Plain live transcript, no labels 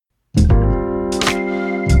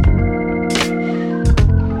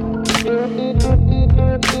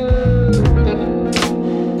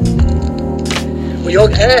Och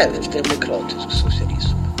jag är demokratisk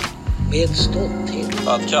socialism. Med stolthet.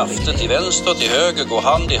 Att krafter till vänster och till höger går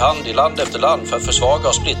hand i hand i land efter land för att försvaga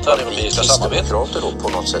och splittra det europeiska samarbetet. Kristdemokrater då på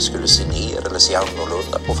något sätt skulle se ner eller se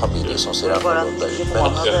annorlunda på familjer som ser annorlunda ut.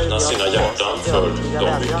 Att öppna sina hjärtan för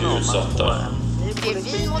de mycket utsatta.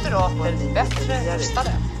 Är vi moderater bättre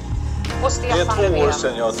rustade? Det är 2 år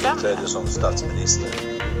sedan jag tillträdde som statsminister.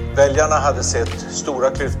 Väljarna hade sett stora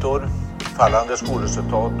klyftor, fallande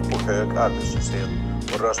skolresultat och hög arbetslöshet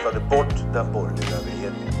och röstade bort den borgerliga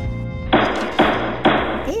regeringen.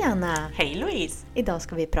 Hej Anna! Hej Louise! Idag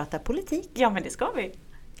ska vi prata politik. Ja, men det ska vi.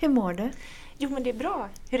 Hur mår du? Jo, men det är bra.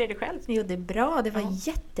 Hur är det själv? Jo, det är bra. Det var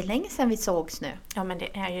jättelänge sedan vi sågs nu. Ja, men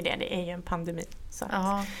det är ju det. Det är ju en pandemi. Så.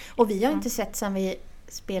 Ja, och vi har inte sett sedan vi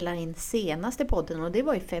spelade in senaste podden och det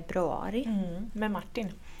var i februari. Med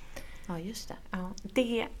Martin. Ja, just det. Ja,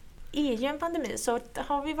 det är ju en pandemi, så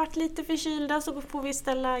har vi varit lite förkylda så får vi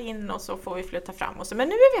ställa in och så får vi flytta fram oss. Men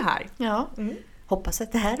nu är vi här. Ja. Hoppas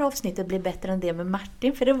att det här avsnittet blir bättre än det med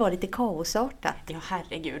Martin, för det var lite kaosartat. Ja,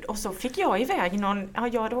 herregud. Och så fick jag iväg någon... Ja,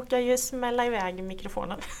 jag råkar ju smälla iväg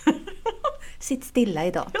mikrofonen. Sitt stilla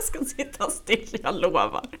idag. Jag ska sitta still, jag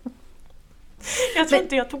lovar. Jag tror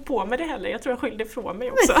inte jag tog på mig det heller. Jag tror jag skyllde ifrån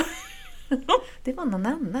mig också. Det var någon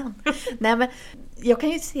annan. Nej, men jag kan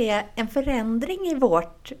ju se en förändring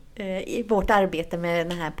i vårt arbete med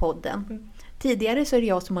den här podden. Tidigare så är det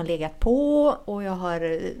jag som har legat på och jag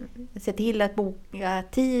har sett till att boka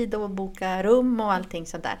tid och boka rum och allting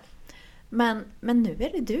sånt där. Men nu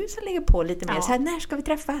är det du som lägger på lite mer. Ja. Så här, när ska vi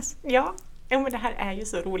träffas? Ja, men det här är ju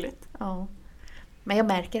så roligt. Ja. Men jag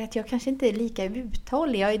märker att jag kanske inte är lika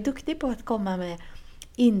uthållig. Jag är duktig på att komma med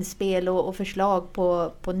inspel och förslag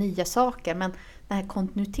på nya saker. Men den här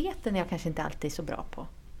kontinuiteten är jag kanske inte alltid så bra på.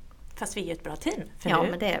 Fast vi är ett bra team. Ja,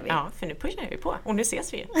 men det är vi. Ja, för nu pushar vi på. Och nu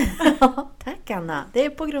ses vi. Tack Anna. Det är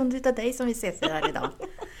på grund av dig som vi ses här idag.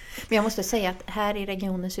 Men jag måste säga att här i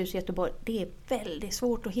regionens hus i Göteborg, det är väldigt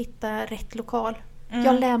svårt att hitta rätt lokal.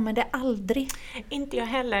 Jag lär mig det aldrig. Inte jag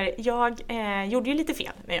heller. Jag gjorde ju lite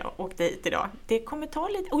fel när jag åkte hit idag. Det kommer ta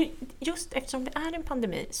lite... Och just eftersom det är en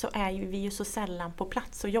pandemi så är ju vi ju så sällan på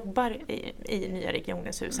plats och jobbar i nya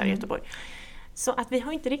regionens hus här i Göteborg. Så att vi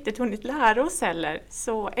har inte riktigt hunnit lära oss heller.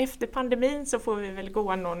 Så efter pandemin så får vi väl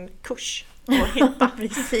gå någon kurs och hitta.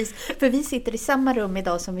 Precis, för vi sitter i samma rum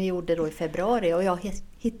idag som vi gjorde då i februari och jag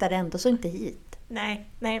hittade ändå så inte hit. Nej,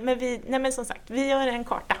 men som sagt, vi gör en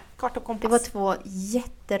karta och kompass. Det var 2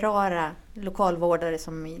 jätterara lokalvårdare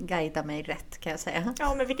som guidade mig rätt, kan jag säga.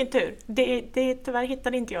 Ja, men vilken tur. Tyvärr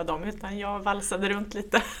hittade inte jag dem utan jag valsade runt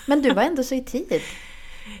lite. Men du var ändå så i tid.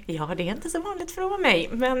 Ja, det är inte så vanligt för att vara mig,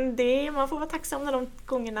 men man får vara tacksam när de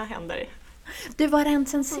gångerna händer. Du, var hänt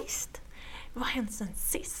sen sist? Vad har hänt sen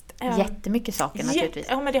sist? Jättemycket saker naturligtvis.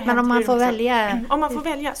 Ja, men om man får välja... Om man får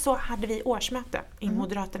välja så hade vi årsmöte i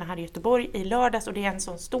Moderaterna här i Göteborg i lördags och det är en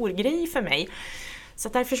sån stor grej för mig. Så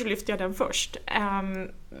därför så lyfter jag den först.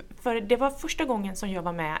 För det var första gången som jag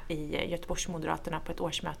var med i Göteborgs Moderaterna på ett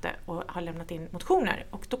årsmöte och har lämnat in motioner.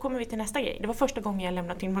 Och då kommer vi till nästa grej. Det var första gången jag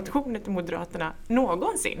lämnat in motioner till Moderaterna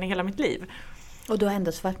någonsin i hela mitt liv. Och du har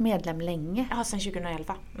ändå varit medlem länge. Ja, sedan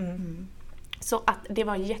 2011. Så att det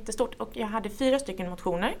var jättestort och jag hade 4 stycken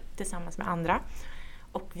motioner tillsammans med andra.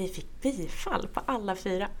 Och vi fick bifall på alla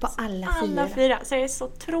 4. På alla 4. Så jag är så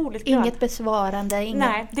otroligt glad. Inget besvarande?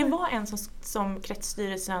 Nej, det var en som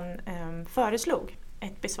kretsstyrelsen föreslog.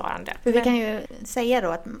 Ett besvarande. För vi kan ju säga då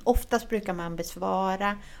att oftast brukar man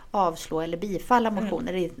besvara, avslå eller bifalla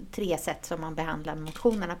motioner. Det är 3 sätt som man behandlar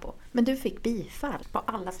motionerna på. Men du fick bifall? På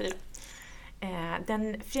alla 4.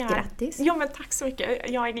 Den 4... Grattis! Ja, men tack så mycket.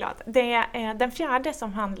 Jag är glad. Den 4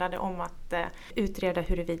 som handlade om att utreda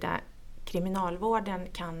huruvida kriminalvården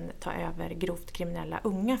kan ta över grovt kriminella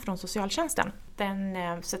unga från socialtjänsten.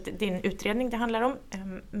 Så det är en utredning det handlar om,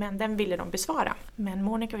 men den ville de besvara. Men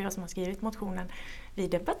Monica och jag som har skrivit motionen, vi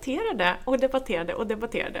debatterade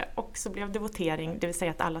och så blev det votering, det vill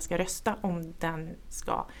säga att alla ska rösta om den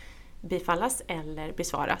ska bifallas eller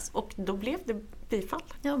besvaras. Och då blev det bifall.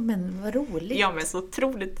 Ja, men vad roligt. Ja, men så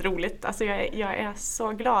otroligt roligt. Alltså jag är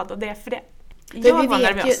så glad och det är för det.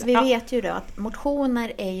 Vi vet ju då att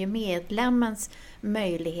motioner är ju medlemmens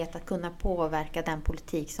möjlighet att kunna påverka den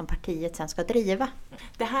politik som partiet sen ska driva.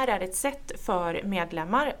 Det här är ett sätt för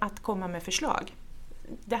medlemmar att komma med förslag.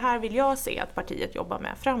 Det här vill jag se att partiet jobbar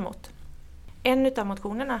med framåt. En av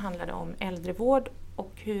motionerna handlade om äldrevård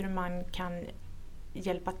och hur man kan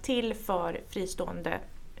hjälpa till för fristående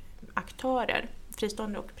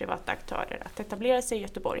och privata aktörer att etablera sig i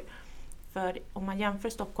Göteborg. För om man jämför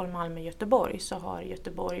Stockholm, Malmö och Göteborg så har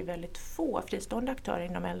Göteborg väldigt få fristående aktörer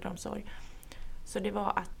inom äldreomsorg. Så det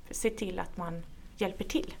var att se till att man hjälper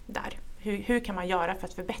till där. hur kan man göra för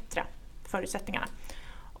att förbättra förutsättningarna.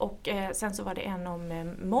 Och sen så var det en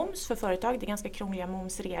om moms för företag. Det är ganska krångliga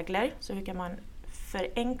momsregler. Så hur kan man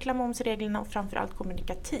förenkla momsreglerna och framförallt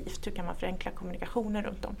kommunikativt. Hur kan man förenkla kommunikationen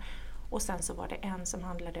runt om. Och sen så var det en som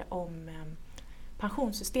handlade om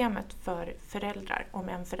pensionssystemet för föräldrar. Om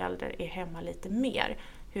en förälder är hemma lite mer.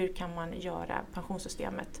 Hur kan man göra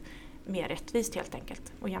pensionssystemet mer rättvist helt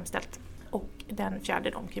enkelt och jämställt. Och den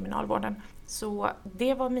fjärde om kriminalvården. Så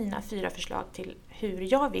det var mina 4 förslag till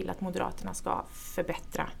hur jag vill att Moderaterna ska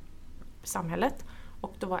förbättra samhället.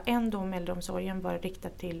 Och då var en om äldreomsorgen var riktad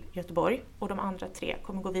till Göteborg och de andra 3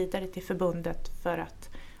 kommer gå vidare till förbundet för att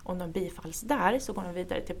om de bifalls där så går de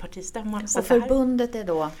vidare till partistämman. Och förbundet är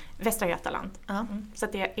då? Västra Götaland. Ja. Så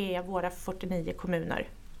att det är våra 49 kommuner.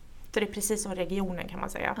 Så det är precis som regionen kan man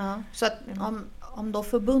säga. Ja. Så att om då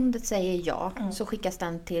förbundet säger ja så skickas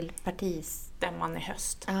den till partistämman i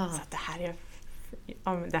höst. Ja. Så att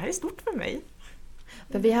det här är stort för mig.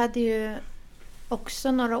 För vi hade ju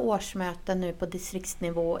också några årsmöten nu på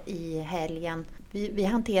distriktsnivå i helgen. Vi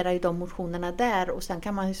hanterar ju de motionerna där och sen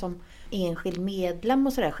kan man ju som enskild medlem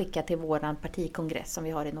och sådär skicka till våran partikongress som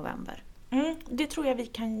vi har i november. Det tror jag vi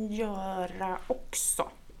kan göra också.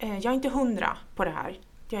 Jag är inte 100 på det här.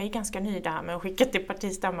 Jag är ganska ny där med att skicka till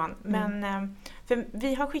partistämman. Men för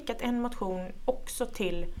vi har skickat en motion också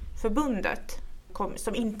till förbundet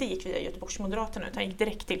som inte gick via Göteborgsmoderaterna utan gick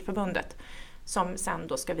direkt till förbundet. Som sen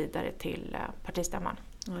då ska vidare till partistämman.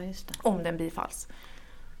 Ja, just det. Om den bifalls.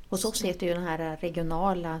 Och så heter ju den här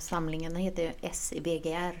regionala samlingen, den heter ju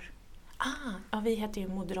SVGR. Ja, vi heter ju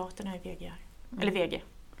Moderaterna i VGR. Eller VG.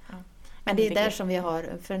 Ja. Men det är där som vi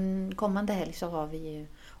har, för en kommande helg så har vi ju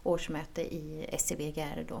årsmöte i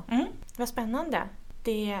SVGR då. Vad spännande.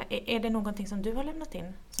 Är det någonting som du har lämnat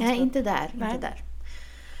in? Nej, inte där.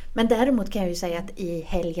 Men däremot kan jag ju säga att i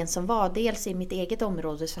helgen som var, dels i mitt eget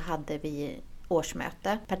område så hade vi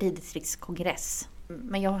årsmöte, partidistriktskongress.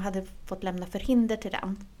 Men jag hade fått lämna förhinder till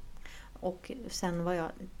den. Och sen var jag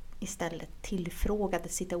istället tillfrågad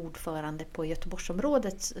att sitta ordförande på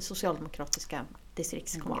Göteborgsområdets socialdemokratiska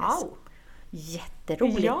distriktskongress. Wow!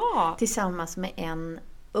 Jätteroligt! Ja. Tillsammans med en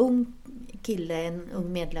ung kille, en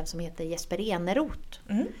ung medlem som heter Jesper Eneroth.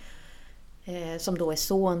 Som då är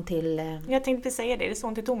son till... Jag tänkte säga det, är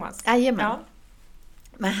son till Thomas? Jajamän. Ja.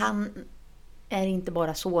 Men han är inte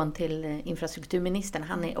bara son till infrastrukturministern,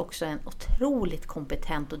 han är också en otroligt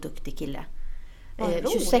kompetent och duktig kille.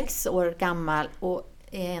 26 år gammal och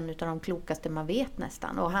är en av de klokaste man vet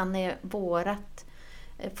nästan. Och han är vårat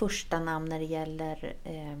första namn när det gäller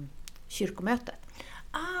kyrkomötet.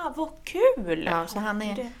 Vad kul! Ja, så han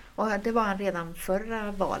är, och det var han redan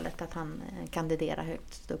förra valet att han kandiderade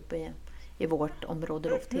högst upp i vårt område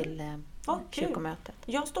då till kyrkomötet.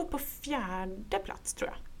 Jag står på 4:e plats tror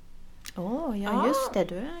jag. Ja, just det.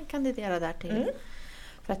 Du kandiderar där till.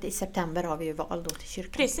 För att i september har vi ju val då till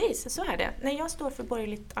kyrkan. Precis, så är det. Nej, jag står för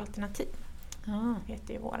borgerligt alternativ.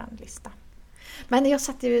 Heter ju våran lista. Men jag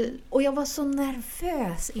satt ju, och jag var så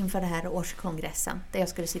nervös inför det här årskongressen där jag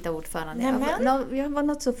skulle sitta ordförande. Jag var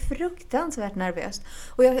något så fruktansvärt nervös.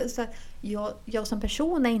 Och jag som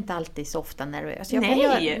person är inte alltid så ofta nervös.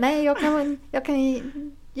 Jag kan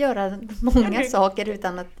göra många saker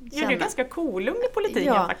utan att känna... Du är ganska coolung i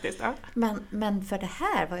politiken faktiskt. Ja. Men för det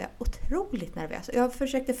här var jag otroligt nervös. Jag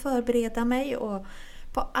försökte förbereda mig och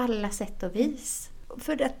på alla sätt och vis.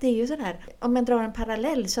 För att det är ju sådär, om jag drar en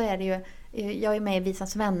parallell så är det ju, jag är med i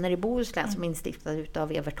Visans vänner i Bohuslän som instiftad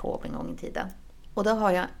utav Evert Taube en gång i tiden. Och då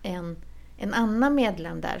har jag en annan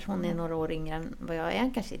medlem där, hon är några år yngre än vad jag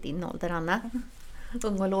är, kanske i din ålder Anna,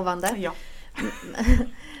 ung och lovande. Ja.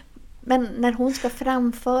 Men när hon ska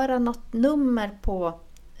framföra något nummer på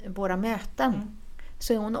våra möten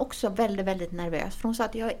så är hon också väldigt, väldigt nervös. För hon sa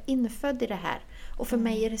att jag är infödd i det här. Och för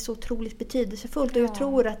mig är det så otroligt betydelsefullt. Och jag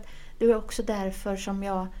tror att det är också därför som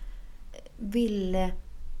jag ville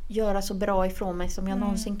göra så bra ifrån mig som jag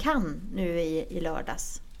någonsin kan nu i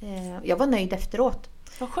lördags. Jag var nöjd efteråt.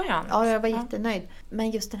 Vad skönt. Ja, jag var jättenöjd.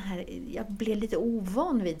 Men just den här, jag blev lite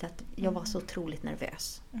ovan vid att jag var så otroligt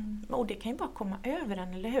nervös. Och det kan ju bara komma över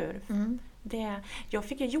en, eller hur? Jag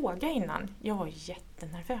fick ju yoga innan. Jag var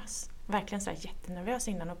jättenervös. Verkligen så här jättenervös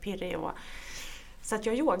innan och pirrig. Så att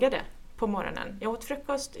jag yogade på morgonen. Jag åt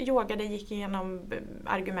frukost, yogade, gick igenom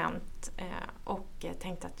argument och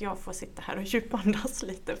tänkte att jag får sitta här och djupandas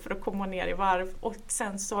lite för att komma ner i varv. Och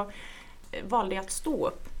sen så valde jag att stå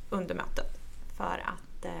upp under mötet för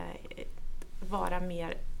att vara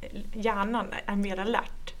mer, hjärnan är mer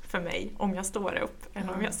alert för mig om jag står upp än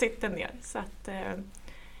om jag sitter ner. Så att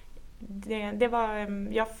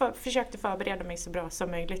jag försökte förbereda mig så bra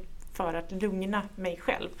som möjligt för att lugna mig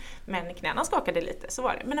själv. Men knäna skakade lite, så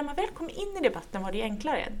var det. Men när man väl kom in i debatten var det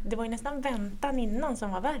enklare. Det var ju nästan väntan innan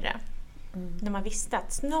som var värre. När man visste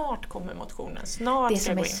att snart kommer motionen, snart det ska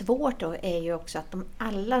som jag är gå in. svårt då är ju också att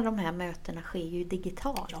alla de här mötena sker ju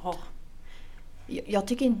digitalt. Ja. Jag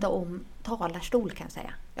tycker inte om talarstol, kan jag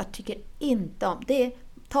säga. Jag tycker inte om det.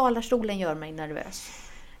 Talarstolen gör mig nervös.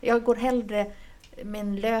 Jag går hellre med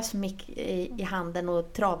en lös mick i handen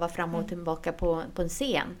och travar fram och tillbaka på en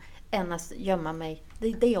scen än att gömma mig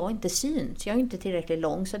där jag inte syns. Jag är inte tillräckligt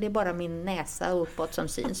lång, så det är bara min näsa uppåt som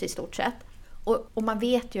syns i stort sett. Och man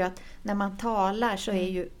vet ju att när man talar så är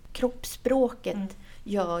ju kroppsspråket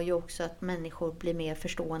gör ju också att människor blir mer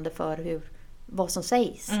förstående för vad som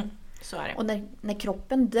sägs. Så är det. Och när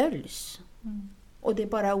kroppen döljs och det är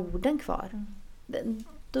bara orden kvar,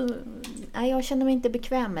 nej, jag känner mig inte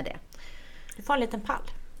bekväm med det. Du får en liten pall.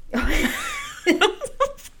 Ja,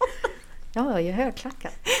 jag är ju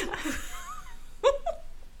högklackad.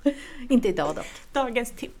 Inte idag dock.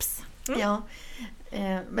 Dagens tips. Ja,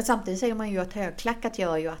 men samtidigt säger man ju att högklackat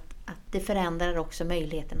gör ju att det förändrar också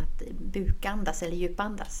möjligheten att bukandas eller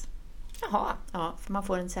djupandas. Jaha. Ja, för man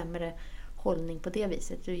får en sämre hållning på det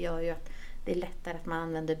viset. Det gör ju att det är lättare att man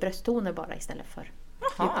använder brösttoner bara istället för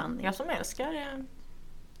djupandning. Jag som älskar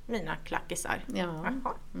mina klackisar. Ja.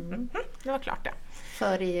 Det var klart det.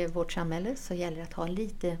 För i vårt samhälle så gäller det att ha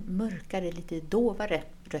lite mörkare, lite dovare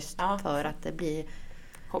röst för att det blir...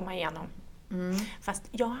 komma igenom. Fast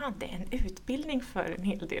jag hade en utbildning för en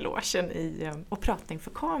hel del år sedan i att prata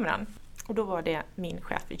inför kameran. Och då var det min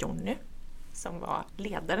chef Jonny som var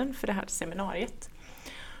ledaren för det här seminariet.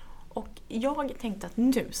 Och jag tänkte att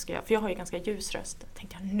nu ska jag, för jag har ju ganska ljus röst,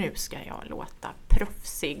 tänkte jag nu ska jag låta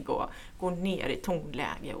proffsig och gå ner i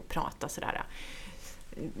tonläge och prata sådär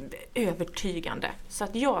övertygande. Så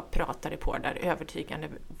att jag pratade på där övertygande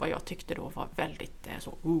vad jag tyckte då var väldigt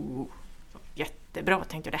jättebra.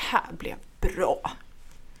 Tänkte jag, det här blev bra.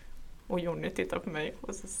 Och Jonny tittar på mig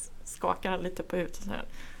och så skakar han lite på huvudet och säger,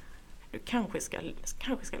 du kanske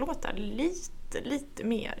ska låta lite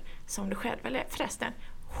mer som du själv, eller förresten,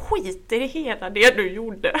 skit i hela det du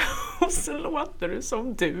gjorde och så låter du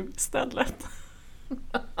som du istället.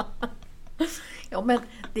 Ja, men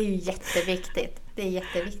det är ju jätteviktigt. Det är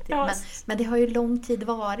jätteviktigt. Ja. Men det har ju lång tid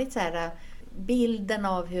varit så här, bilden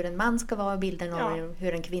av hur en man ska vara, bilden av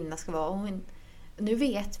hur en kvinna ska vara. Och nu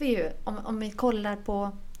vet vi ju, om vi kollar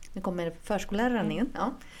på, nu kommer förskolläraren in,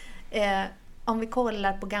 om vi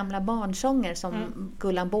kollar på gamla barnsånger som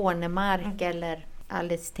Gullan Bornemark eller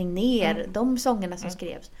Alice Tegnér, de sångerna som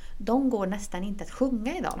skrevs, de går nästan inte att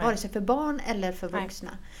sjunga idag, vare sig för barn eller för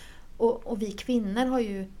vuxna. Och vi kvinnor har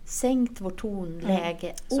ju sänkt vårt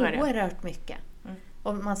tonläge oerhört mycket.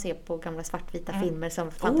 Om man ser på gamla svartvita filmer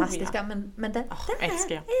som fantastiska, men det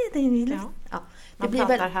älskar jag. Man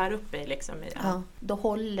pratar här uppe liksom i, då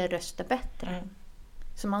håller rösten bättre.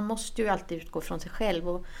 Så man måste ju alltid utgå från sig själv,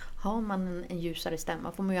 och har man en ljusare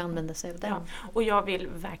stämma får man ju använda sig av den. Ja. Och jag vill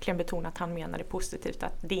verkligen betona att han menar det positivt,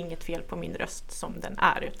 att det är inget fel på min röst som den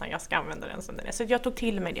är, utan jag ska använda den som den är. Så jag tog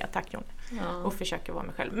till mig det, tack Jon, och försöker vara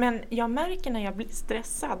mig själv. Men jag märker när jag blir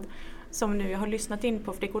stressad, som nu jag har lyssnat in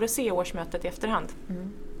på, för det går att se årsmötet i efterhand.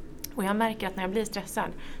 Och jag märker att när jag blir stressad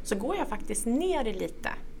så går jag faktiskt ner lite.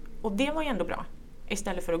 Och det var ju ändå bra,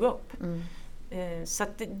 istället för att gå upp. Så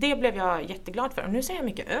att det blev jag jätteglad för. Och nu säger jag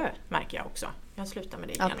mycket märker jag också. Jag slutar med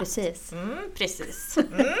det igen. Ja, precis. Precis.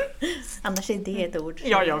 Annars är det ett ord.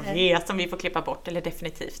 Ja, jag vet, som vi får klippa bort, eller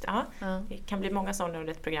definitivt. Ja. Det kan bli många sådana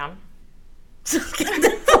under ett program.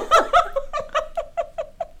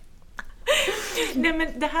 Nej,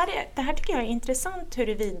 men det här tycker jag är intressant,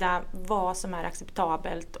 huruvida vad som är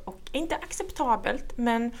acceptabelt och inte acceptabelt,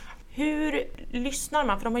 men hur lyssnar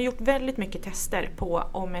man? För de har gjort väldigt mycket tester på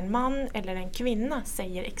om en man eller en kvinna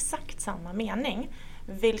säger exakt samma mening.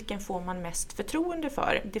 Vilken får man mest förtroende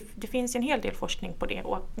för? Det finns en hel del forskning på det,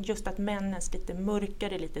 och just att männens lite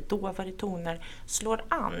mörkare, lite dovare toner slår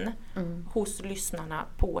an hos lyssnarna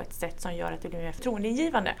på ett sätt som gör att det blir mer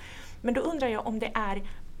förtroendegivande. Men då undrar jag om det är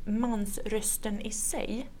mansrösten i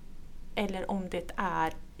sig eller om det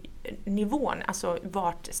är nivån, alltså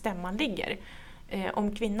vart stämman ligger.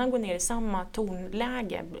 Om kvinnan går ner i samma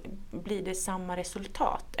tonläge, blir det samma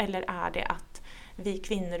resultat? Eller är det att vi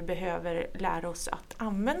kvinnor behöver lära oss att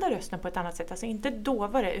använda rösten på ett annat sätt? Alltså inte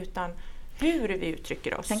dovare, utan hur vi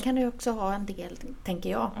uttrycker oss. Sen kan det också ha en del, tänker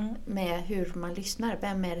jag, med hur man lyssnar.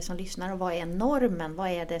 Vem är det som lyssnar och vad är normen? Vad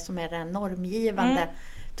är det som är den normgivande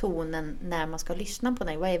tonen när man ska lyssna på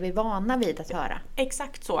den? Vad är vi vana vid att höra?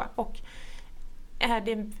 Exakt så. Och är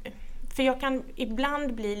det För jag kan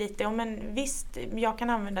ibland bli lite, men visst, jag kan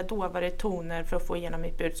använda dovare toner för att få igenom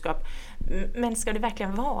mitt budskap. Men ska det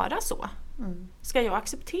verkligen vara så? Ska jag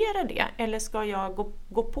acceptera det? Eller ska jag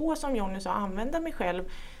gå på, som Jonny sa, använda mig själv,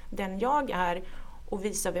 den jag är, och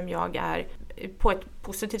visa vem jag är på ett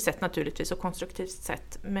positivt sätt naturligtvis och konstruktivt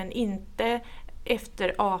sätt. Men inte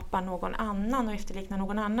efterapa någon annan och efterlikna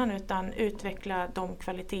någon annan, utan utveckla de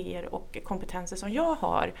kvaliteter och kompetenser som jag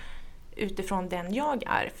har utifrån den jag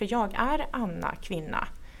är. För jag är Anna, kvinna,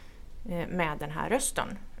 med den här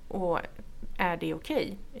rösten. Och är det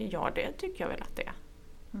okej? Ja, det tycker jag väl att det är.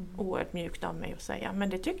 Oerhört mjukt av mig att säga. Men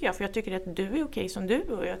det tycker jag, för jag tycker att du är okej som du,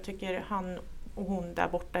 och jag tycker han och hon där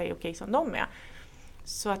borta är okej som de är.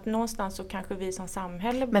 Så att någonstans så kanske vi som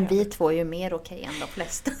samhälle... Men vi två är ju mer okej än de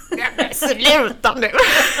flesta. Sluta nu!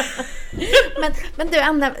 men du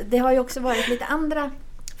Anna, det har ju också varit lite andra,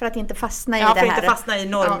 för att inte fastna i det här. Ja, för att inte fastna i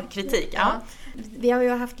normkritik. Ja. Vi har ju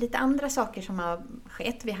haft lite andra saker som har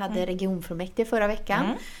skett. Vi hade regionfullmäktige förra veckan.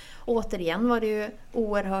 Återigen var det ju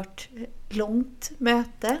oerhört långt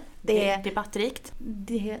möte. Det är debattrikt.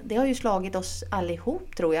 Det har ju slagit oss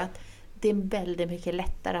allihop, tror jag. Att det är väldigt mycket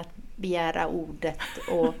lättare att begära ordet,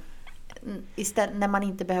 och istället, när man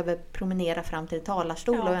inte behöver promenera fram till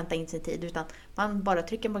talarstol och vänta in sin tid, utan man bara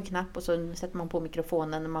trycker på en knapp och så sätter man på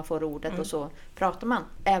mikrofonen när man får ordet och så pratar man.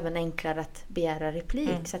 Även enklare att begära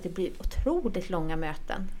replik, så att det blir otroligt långa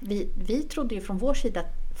möten. Vi trodde ju från vår sida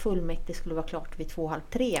att fullmäktige skulle vara klart vid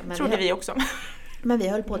 2:30. Men trodde vi också. Men vi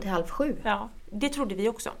höll på till 6:30. Ja, det trodde vi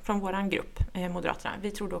också från våran grupp, Moderaterna.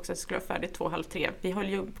 Vi trodde också att det skulle vara färdigt 2:30. Vi höll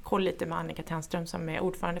ju koll lite med Annika Tennström som är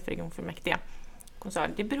ordförande för regionfullmäktige. Hon sa,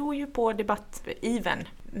 det beror ju på debattiven,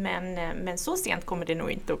 men så sent kommer det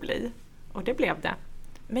nog inte att bli. Och det blev det.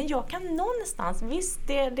 Men jag kan någonstans, visst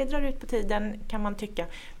det drar ut på tiden kan man tycka,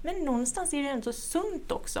 men någonstans är det ändå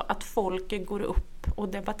sunt också att folk går upp och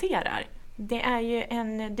debatterar. Det är ju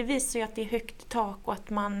det visar ju att det är högt tak, och att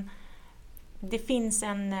det finns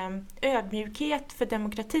en ödmjukhet för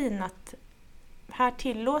demokratin, att här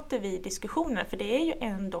tillåter vi diskussioner, för det är ju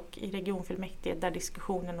ändå i regionfullmäktige där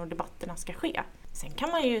diskussionen och debatterna ska ske. Sen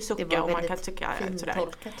kan man ju sucka, och man kan tycka sådär.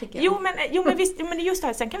 Tolkat, tycker jag. Jo men visst, men just det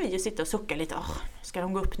här, sen kan vi ju sitta och sucka lite, ska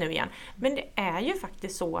de gå upp nu igen? Men det är ju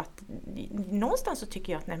faktiskt så att någonstans så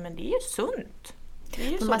tycker jag att nej, men det är ju sunt.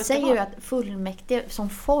 Man säger ju att fullmäktige som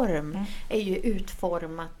form är ju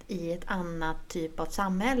utformat i ett annat typ av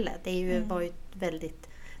samhälle. Det är ju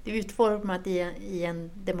det är utformat i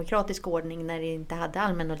en demokratisk ordning när det inte hade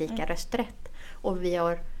allmän och lika rösträtt. Och vi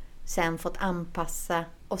har sen fått anpassa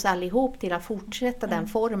oss allihop till att fortsätta den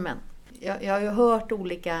formen. Jag har ju hört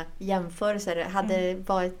olika jämförelser. Hade det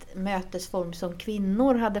varit mötesform som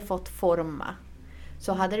kvinnor hade fått forma,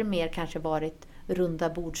 så hade det mer kanske varit runda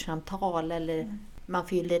bordssamtal, eller man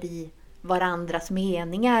fyller i varandras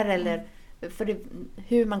meningar, eller för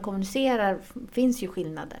hur man kommunicerar finns ju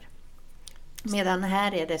skillnader. Medan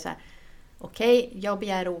här är det så här, okej, jag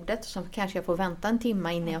begär ordet, så kanske jag får vänta en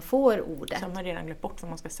timme innan jag får ordet. Så har man redan glömt bort vad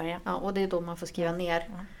man ska säga. Ja, och det är då man får skriva ner.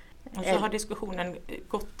 Och så har diskussionen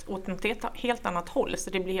gått åt något helt annat håll, så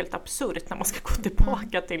det blir helt absurt när man ska gå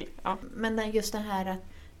tillbaka till... Ja. Men just det här att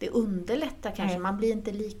det underlättar kanske, man blir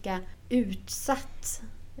inte lika utsatt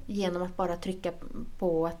genom att bara trycka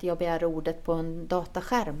på att jag begär ordet på en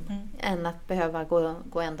dataskärm, än att behöva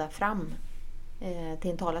gå ända fram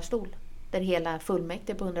till en talarstol där hela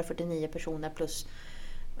fullmäktige på 149 personer plus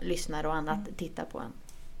lyssnare och annat tittar på en.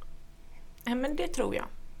 Ja, men det tror jag.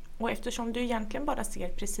 Och eftersom du egentligen bara ser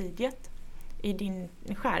presidiet i din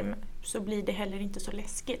skärm, så blir det heller inte så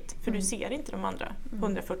läskigt, för du ser inte de andra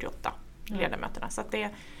 148 ledamöterna. Så att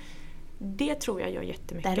det tror jag gör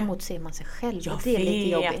jättemycket. Däremot ser man sig själv, och det är lite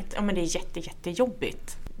jobbigt. Ja, men det är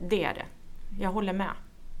jättejobbigt. Det är det. Jag håller med.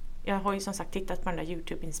 Jag har ju som sagt tittat på den där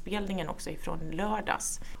YouTube-inspelningen också ifrån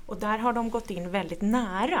lördags. Och där har de gått in väldigt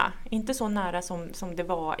nära. Inte så nära som det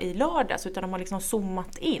var i lördags, utan de har liksom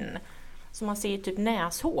zoomat in. Så man ser typ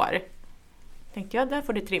näshår. Tänkte jag, där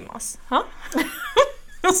får det trimmas. Ha?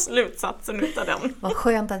 Slutsatsen utav den. Vad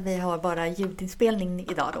skönt att vi har bara ljudinspelning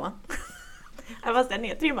idag då. Ja, fast den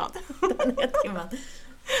är trimmad. Den är trimmad.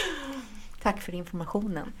 Tack för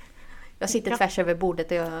informationen. Jag sitter tvärs över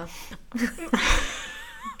bordet och jag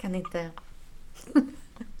kan inte...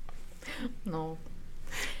 No.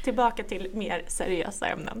 Tillbaka till mer seriösa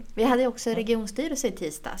ämnen. Vi hade också regionstyrelse i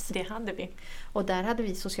tisdags. Det hade vi. Och där hade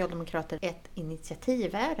vi socialdemokrater ett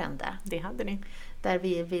initiativärende. Det hade ni. Där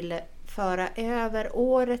vi ville föra över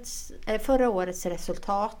förra årets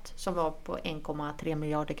resultat, som var på 1,3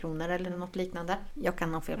 miljarder kronor eller något liknande. Jag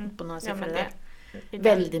kan ha fel på några siffror där.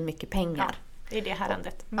 Väldigt mycket pengar. i det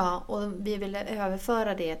härandet. Ja, och vi vill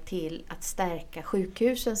överföra det till att stärka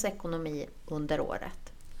sjukhusens ekonomi under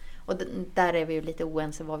året. Och där är vi ju lite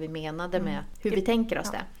oense vad vi menade med hur vi tänker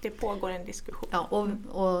oss det. Det pågår en diskussion. Ja,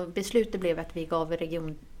 och beslutet blev att vi gav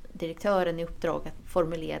regiondirektören i uppdrag att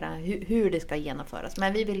formulera hur det ska genomföras.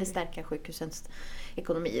 Men vi ville stärka sjukhusens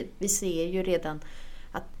ekonomi. Vi ser ju redan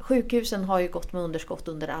att sjukhusen har ju gått med underskott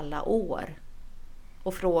under alla år.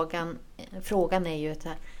 Och frågan är ju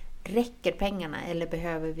räcker pengarna eller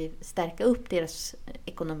behöver vi stärka upp deras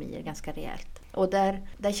ekonomier ganska rejält? Och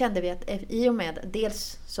där kände vi att i och med,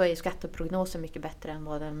 dels så är ju skatteprognosen mycket bättre än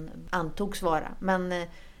vad den antogs vara. Men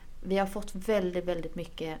vi har fått väldigt, väldigt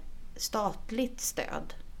mycket statligt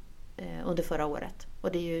stöd under förra året.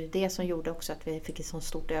 Och det är ju det som gjorde också att vi fick ett så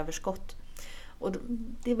stort överskott. Och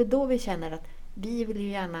det är väl då vi känner att vi vill ju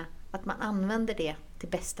gärna att man använder det till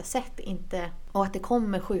bästa sätt, och att det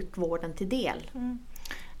kommer sjukvården till del.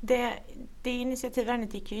 Det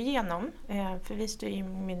initiativärendet gick ju igenom, för vi styr ju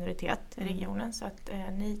minoritet i regionen, så att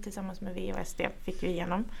ni tillsammans med V och SD fick ju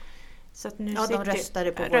igenom. Så att nu de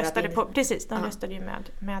röstade på precis, de röstade ju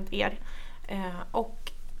med er.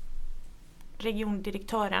 Och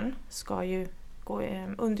regiondirektören ska ju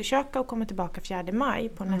undersöka och komma tillbaka 4 maj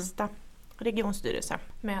på nästa regionstyrelse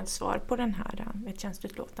med svar på den här, ett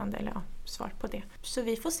tjänstutlåtande eller svar på det. Så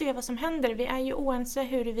vi får se vad som händer. Vi är ju oense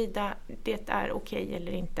huruvida det är okej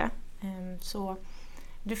eller inte. Så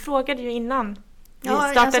du frågade ju innan vi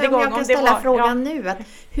startade igång. Jag kan ställa frågan nu. Att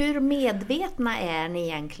hur medvetna är ni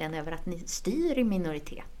egentligen över att ni styr i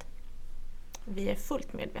minoritet? Vi är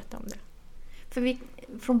fullt medvetna om det. För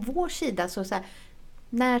från vår sida så här,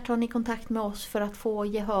 när tar ni kontakt med oss för att få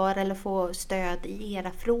gehör eller få stöd i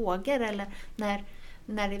era frågor? Eller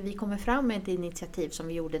när vi kommer fram med ett initiativ som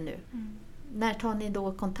vi gjorde nu. När tar ni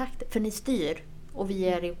då kontakt? För ni styr och vi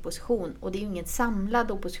är i opposition. Och det är ju ingen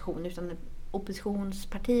samlad opposition, utan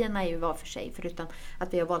oppositionspartierna är ju var för sig. Förutom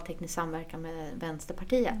att vi har valteknisk samverkan med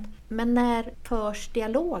Vänsterpartiet. Men när förs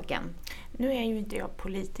dialogen? Nu är ju inte jag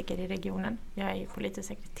politiker i regionen. Jag är ju politisk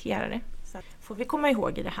sekreterare. Så får vi komma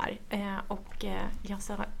ihåg i det här. Och jag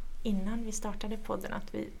sa innan vi startade podden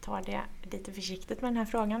att vi tar det lite försiktigt med den här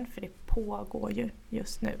frågan. För det pågår ju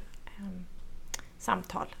just nu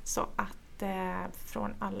samtal. Så att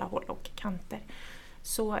från alla håll och kanter.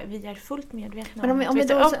 Så vi är fullt medvetna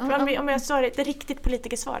om jag sa ett riktigt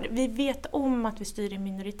politikersvar. Vi vet om att vi styr i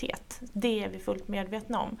minoritet. Det är vi fullt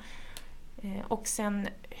medvetna om. Och sen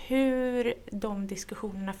hur de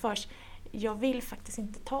diskussionerna förs. Jag vill faktiskt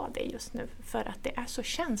inte ta det just nu för att det är så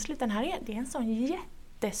känsligt. Det är en sån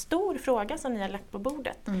jättestor fråga som ni har lagt på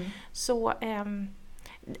bordet. Så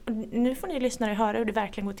nu får ni lyssnare höra hur det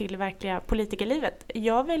verkligen går till i verkliga politikerlivet.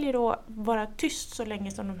 Jag väljer att vara tyst så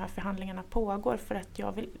länge som de här förhandlingarna pågår för att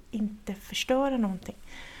jag vill inte förstöra någonting.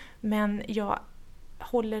 Men jag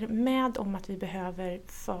håller med om att vi behöver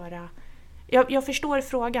föra... Jag förstår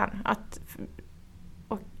frågan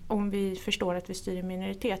om vi förstår att vi styr i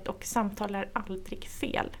minoritet, och samtal är aldrig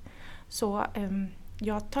fel. Så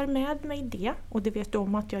jag tar med mig det, och det vet du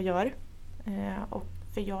om att jag gör.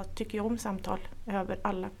 För jag tycker ju om samtal över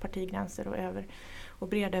alla partigränser och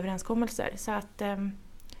breda överenskommelser. Så att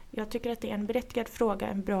jag tycker att det är en berättigad fråga,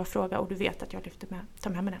 en bra fråga, och du vet att jag tar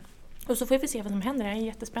med mig den. Och så får vi se vad som händer. Det är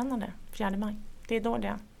jättespännande, 4 maj. Det är då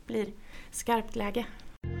det blir skarpt läge.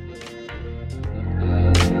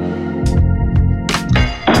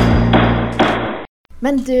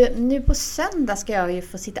 Men du, nu på söndag ska jag ju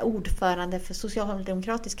få sitta ordförande för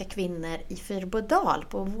socialdemokratiska kvinnor i Fyrbodal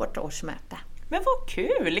på vårt årsmöte. Men vad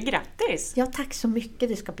kul, grattis! Ja, tack så mycket.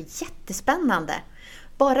 Det ska bli jättespännande.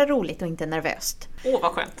 Bara roligt och inte nervöst.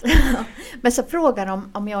 Vad skönt. Men så frågar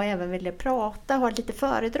de om jag även ville prata och ha lite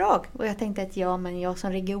föredrag. Och jag tänkte att jag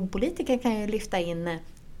som regionpolitiker kan ju lyfta in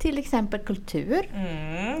till exempel kultur.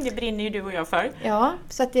 Det brinner ju du och jag för. Ja,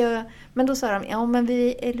 så att men då sa de, men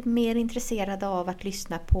vi är mer intresserade av att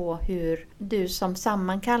lyssna på hur du som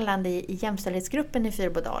sammankallande i jämställdhetsgruppen i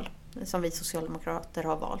Fyrbodal, som vi socialdemokrater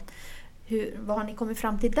har valt, vad har ni kommit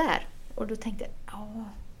fram till där? Och då tänkte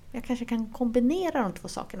jag kanske kan kombinera de två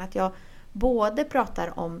sakerna. Att jag både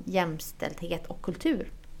pratar om jämställdhet och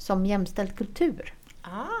kultur, som jämställd kultur.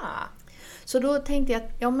 Så då tänkte jag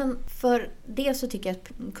att, för det så tycker jag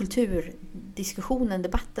att kulturdiskussionen,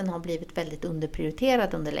 debatten har blivit väldigt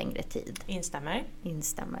underprioriterad under längre tid.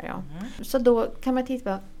 Instämmer, ja. Så då kan man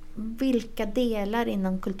titta på vilka delar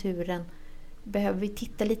inom kulturen behöver vi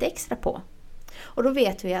titta lite extra på. Och då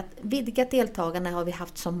vet vi att vidgat deltagande har vi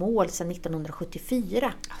haft som mål sedan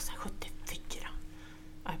 1974. Alltså 74?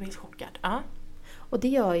 Jag blir chockad. Och det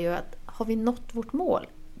gör ju att har vi nått vårt mål,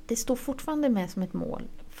 det står fortfarande med som ett mål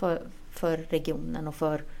för regionen och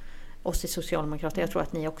för oss i Socialdemokraterna. Jag tror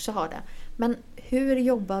att ni också har det. Men hur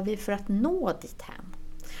jobbar vi för att nå dit här?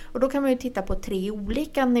 Och då kan man ju titta på 3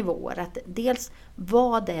 olika nivåer. Att dels,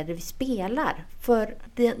 vad är det vi spelar? För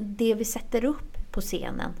det vi sätter upp på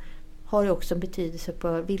scenen har ju också betydelse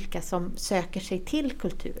på vilka som söker sig till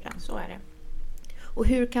kulturen. Så är det. Och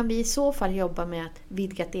hur kan vi i så fall jobba med att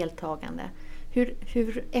vidga deltagande?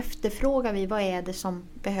 Hur efterfrågar vi, vad är det som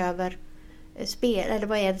behöver spela, eller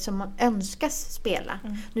vad är det som önskas spela?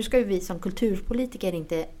 Nu ska ju vi som kulturpolitiker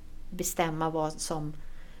inte bestämma vad som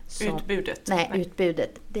utbudet. Nej,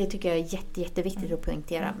 utbudet. Det tycker jag är jätteviktigt att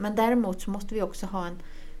poängtera. Men däremot så måste vi också ha en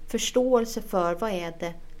förståelse för vad är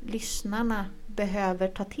det lyssnarna behöver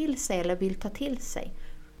ta till sig eller vill ta till sig.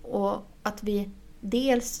 Och att vi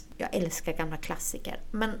dels, jag älskar gamla klassiker,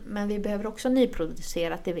 men vi behöver också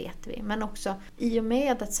nyproducera, det vet vi. Men också i och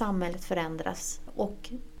med att samhället förändras och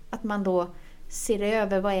att man då ser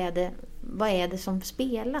över vad är det som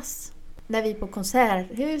spelas. När vi på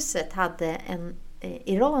Konserthuset hade en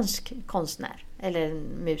iransk konstnär eller en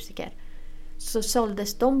musiker, så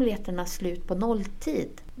såldes de biljetterna slut på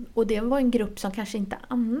nolltid. Och det var en grupp som kanske inte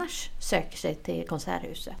annars söker sig till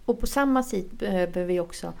Konserthuset. Och på samma sätt behöver vi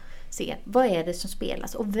också se, vad är det som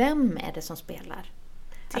spelas och vem är det som spelar?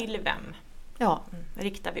 Till vem? Ja.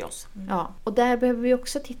 Riktar vi oss. Ja, och där behöver vi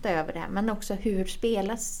också titta över det här. Men också hur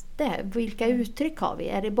spelas det? Vilka uttryck har vi?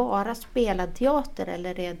 Är det bara spelad teater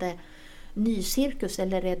eller är det nycirkus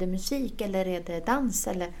eller är det musik eller är det dans?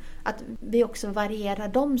 Eller att vi också varierar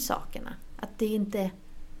de sakerna. Att det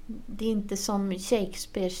är inte som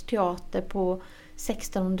Shakespeares teater på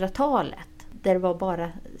 1600-talet där det var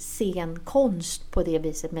bara scenkonst på det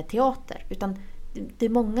viset med teater. Utan det är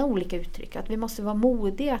många olika uttryck. Att vi måste vara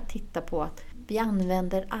modiga att titta på att vi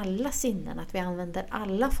använder alla sinnen, att vi använder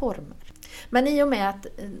alla former. Men i och med att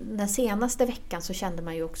den senaste veckan så kände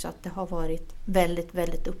man ju också att det har varit väldigt,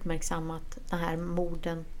 väldigt uppmärksammat, den här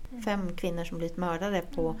morden. 5 kvinnor som blivit mördade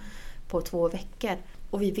på 2 veckor.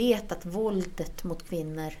 Och vi vet att våldet mot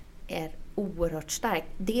kvinnor är oerhört starkt.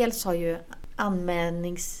 Dels har ju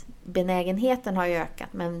anmälningsbenägenheten har ökat,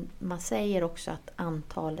 men man säger också att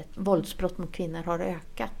antalet våldsbrott mot kvinnor har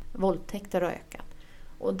ökat. Våldtäkter har ökat.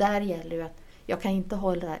 Och där gäller ju att jag kan inte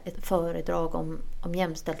hålla ett föredrag om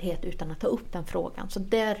jämställdhet utan att ta upp den frågan. Så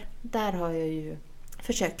där har jag ju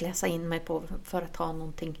försökt läsa in mig på för att ha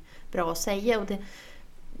någonting bra att säga. Och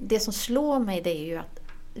det som slår mig, det är ju att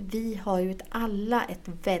vi har ju alla ett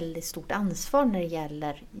väldigt stort ansvar när det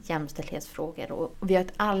gäller jämställdhetsfrågor. Och vi har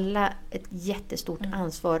alla ett jättestort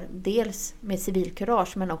ansvar, dels med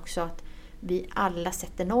civilkurage men också att vi alla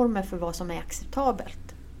sätter normer för vad som är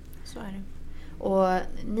acceptabelt. Så är det. Och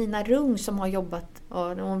Nina Rung som har jobbat,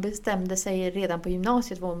 hon bestämde sig redan på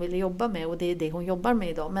gymnasiet vad hon ville jobba med och det är det hon jobbar med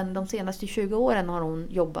idag. Men de senaste 20 åren har hon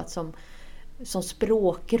jobbat som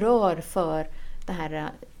språkrör för det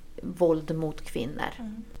här våld mot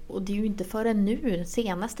kvinnor. Och det är ju inte förrän nu, den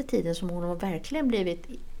senaste tiden, som hon har verkligen blivit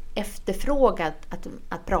efterfrågad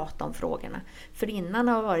att prata om frågorna. För innan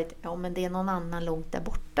har det varit, men det är någon annan långt där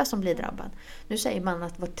borta som blir drabbad. Nu säger man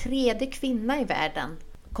att var 3:e kvinna i världen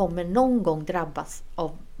kommer någon gång drabbas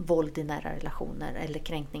av våld i nära relationer eller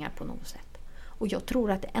kränkningar på något sätt. Och jag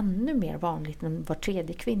tror att det är ännu mer vanligt än var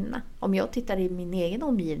 3:e kvinna. Om jag tittar i min egen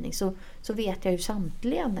omgivning så vet jag ju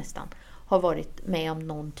samtliga nästan har varit med om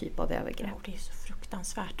någon typ av övergrepp. Ja, det är så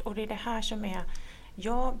fruktansvärt. Och det är det här som är...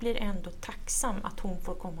 Jag blir ändå tacksam att hon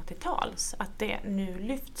får komma till tals. Att det nu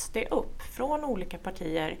lyfts det upp från olika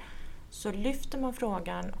partier. Så lyfter man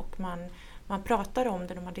frågan och man pratar om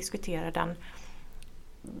den och man diskuterar den.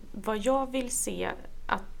 Vad jag vill se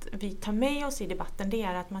att vi tar med oss i debatten, det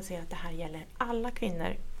är att man ser att det här gäller alla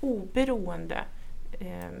kvinnor oberoende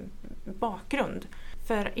bakgrund.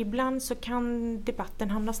 För ibland så kan debatten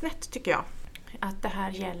hamna snett, tycker jag. Att det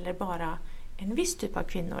här gäller bara en viss typ av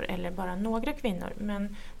kvinnor eller bara några kvinnor.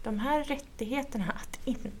 Men de här rättigheterna att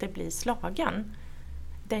inte bli slagen,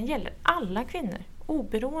 den gäller alla kvinnor.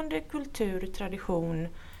 Oberoende kultur, tradition,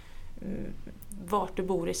 vart du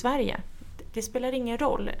bor i Sverige. Det spelar ingen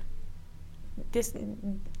roll.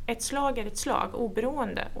 Ett slag är ett slag,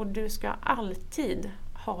 oberoende. Och du ska alltid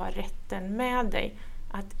ha rätten med dig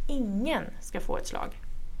att ingen ska få ett slag.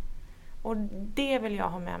 Och det vill jag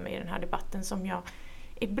ha med mig i den här debatten som jag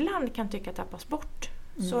ibland kan tycka tappas bort.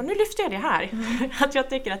 Så nu lyfter jag det här. Att jag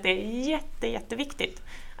tycker att det är jätteviktigt.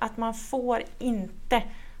 Att man får inte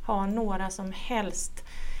ha några som helst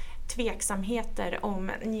tveksamheter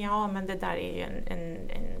om men det där är ju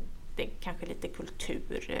det är kanske lite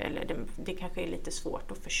kultur eller det kanske är lite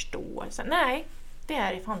svårt att förstå. Så, nej, det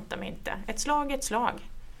är det fanta mig inte. Ett slag är ett slag.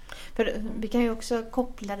 För vi kan ju också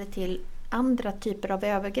koppla det till andra typer av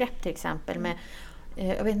övergrepp, till exempel med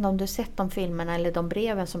Jag vet inte om du har sett de filmerna eller de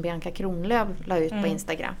breven som Bianca Kronlöf la ut på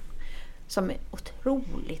Instagram. Som är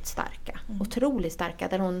otroligt starka. Otroligt starka.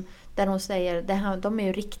 Där hon säger, de är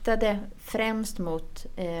ju riktade främst mot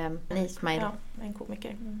Ismail. Ja, en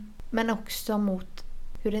komiker. Men också mot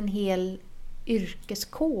hur en hel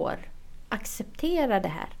yrkeskår accepterar det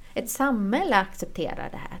här. Ett samhälle accepterar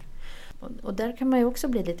det här. Och där kan man ju också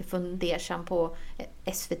bli lite fundersam på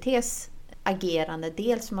SVT:s agerande.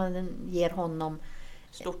 Dels man ger honom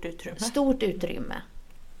stort utrymme.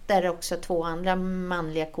 Där också 2 andra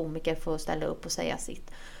manliga komiker får ställa upp och säga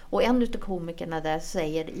sitt. Och en utav komikerna där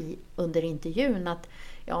säger under intervjun att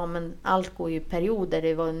ja, men allt går ju i perioder.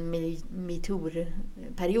 Det var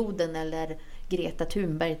MeToo-perioden eller Greta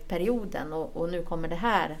Thunberg-perioden och nu kommer det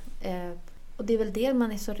här. Och det är väl det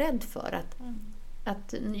man är så rädd för.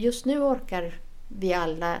 Att just nu orkar vi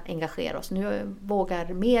alla engagera oss. Nu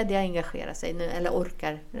vågar media engagera sig. Eller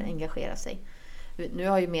orkar engagera sig. Nu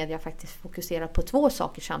har ju media faktiskt fokuserat på 2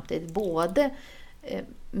 saker samtidigt. Både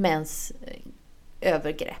mäns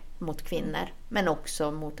övergrepp mot kvinnor. Men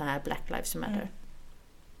också mot det här Black Lives Matter.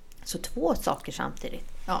 Så 2 saker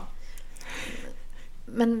samtidigt. Ja.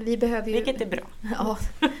 Men vi behöver ju... Vilket är bra. Ja,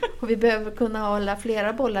 och vi behöver kunna hålla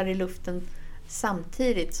flera bollar i luften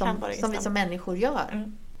samtidigt som vi som människor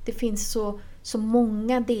gör. Det finns så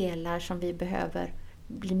många delar som vi behöver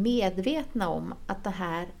bli medvetna om att det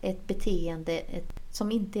här är ett beteende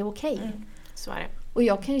som inte är okej. Så är det. Och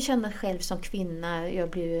jag kan ju känna själv som kvinna,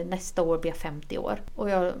 nästa år blir jag 50 år. Och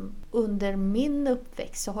under min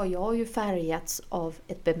uppväxt så har jag ju färgats av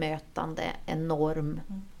ett bemötande, en norm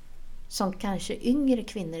som kanske yngre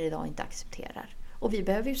kvinnor idag inte accepterar. Och vi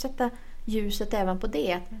behöver ju sätta ljuset även på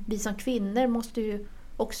det. Att vi som kvinnor måste ju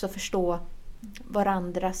också förstå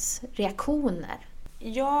varandras reaktioner.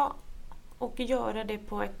 Ja, och göra det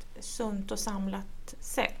på ett sunt och samlat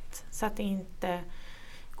sätt. Så att det inte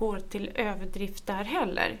går till överdrift där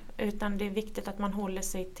heller. Utan det är viktigt att man håller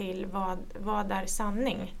sig till vad är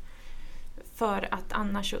sanning. För att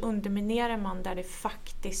annars så underminerar man där det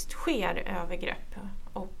faktiskt sker övergrepp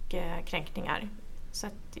och kränkningar. Så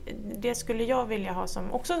att det skulle jag vilja ha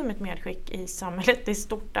också som ett medskick i samhället i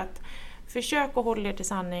stort. Att försök att hålla er till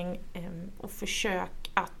sanning och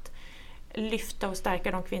försök att lyfta och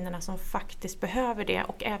stärka de kvinnorna som faktiskt behöver det.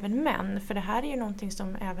 Och även män, för det här är ju någonting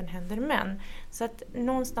som även händer män. Så att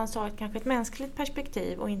någonstans ha kanske ett mänskligt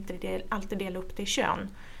perspektiv och inte alltid dela upp det i kön.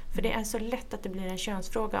 För det är så lätt att det blir en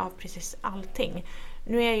könsfråga av precis allting.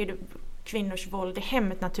 Nu är ju det kvinnors våld i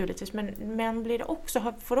hemmet naturligtvis, men män blir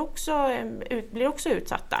också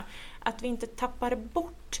utsatta. Att vi inte tappar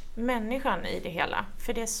bort människan i det hela.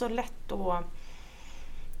 För det är så lätt att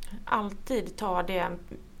alltid ta det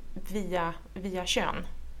via kön.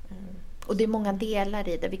 Och det är många delar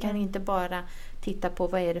i det. Vi kan inte bara titta på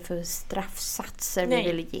vad är det för straffsatser vi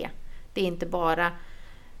vill ge. Det är inte bara...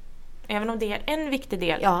 Även om det är en viktig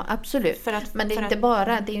del. Ja, absolut. Men det är inte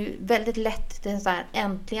bara, det är ju väldigt lätt. Det är så här,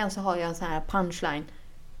 äntligen så har jag en så här punchline.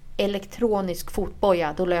 Elektronisk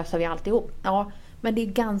fotboja, då löser vi alltihop. Ja, men det är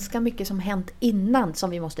ganska mycket som hänt innan som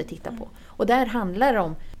vi måste titta på. Och där handlar det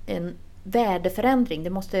om en värdeförändring. Det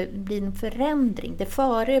måste bli en förändring. Det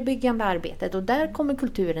förebyggande arbetet. Och där kommer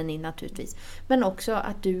kulturen in naturligtvis. Men också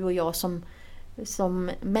att du och jag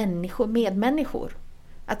som medmänniskor.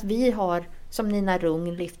 Att vi har, som Nina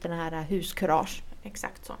Rung lyfter den här huskurage.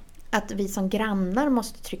 Exakt så. Att vi som grannar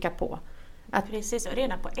måste trycka på. Precis, och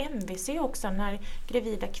redan på MVC också när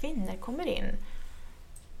gravida kvinnor kommer in.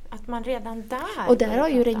 Att man redan där... Och där har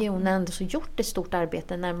ju regionen ändå så gjort ett stort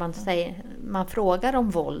arbete när man frågar om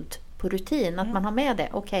våld på rutin. Att man har med det.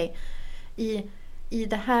 Okej, i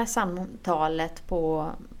det här samtalet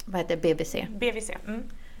på BVC.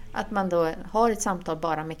 Att man då har ett samtal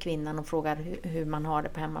bara med kvinnan och frågar hur man har det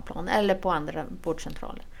på hemmaplan. Eller på andra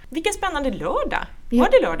vårdcentraler. Vilken spännande lördag! Ja. Var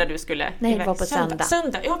det lördag du skulle? Nej, det var på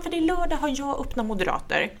söndag. Ja, för det är lördag har jag öppna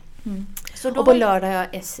moderater. Så och på lördag har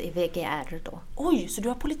jag SEVGR då. Oj, så du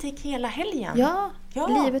har politik hela helgen? Ja,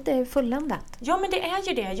 livet är fulländat. Ja, men det är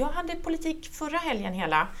ju det. Jag hade politik förra helgen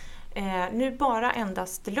hela. Nu bara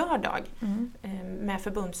endast lördag. Med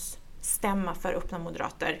förbundsstämma för öppna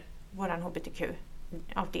moderater. Våran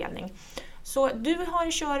HBTQ-avdelning. Så du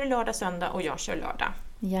kör lördag, söndag och jag kör lördag.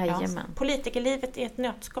 Jajamän. Ja, politikerlivet är ett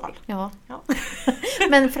nötskal. Ja.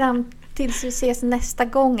 Men fram tills vi ses nästa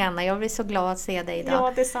gång, Anna. Jag blir så glad att se dig idag.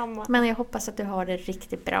 Ja, detsamma. Men jag hoppas att du har det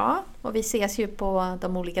riktigt bra. Och vi ses ju på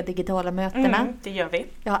de olika digitala mötena. Det gör vi.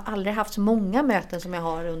 Jag har aldrig haft så många möten som jag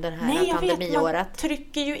har under det här pandemiåret. Nej, jag vet. Man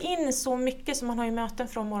trycker ju in så mycket som man har i möten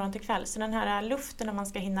från morgon till kväll. Så den här luften när man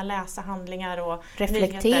ska hinna läsa handlingar och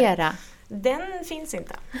reflektera. Nyheter, den finns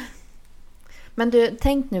inte. Men du,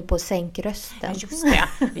 tänk nu på sänk rösten. Ja, just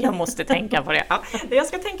det. Jag måste tänka på det. Ja.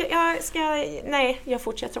 Jag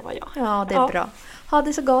fortsätter vara jag. Ja, det är bra. Ha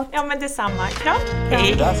det så gott. Ja, men detsamma. Kram.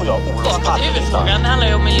 Hej. Där får jag Olof Tillbaka till Palme. huvudfrågan, det handlar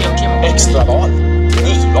ju om miljö och klimat. Extraval.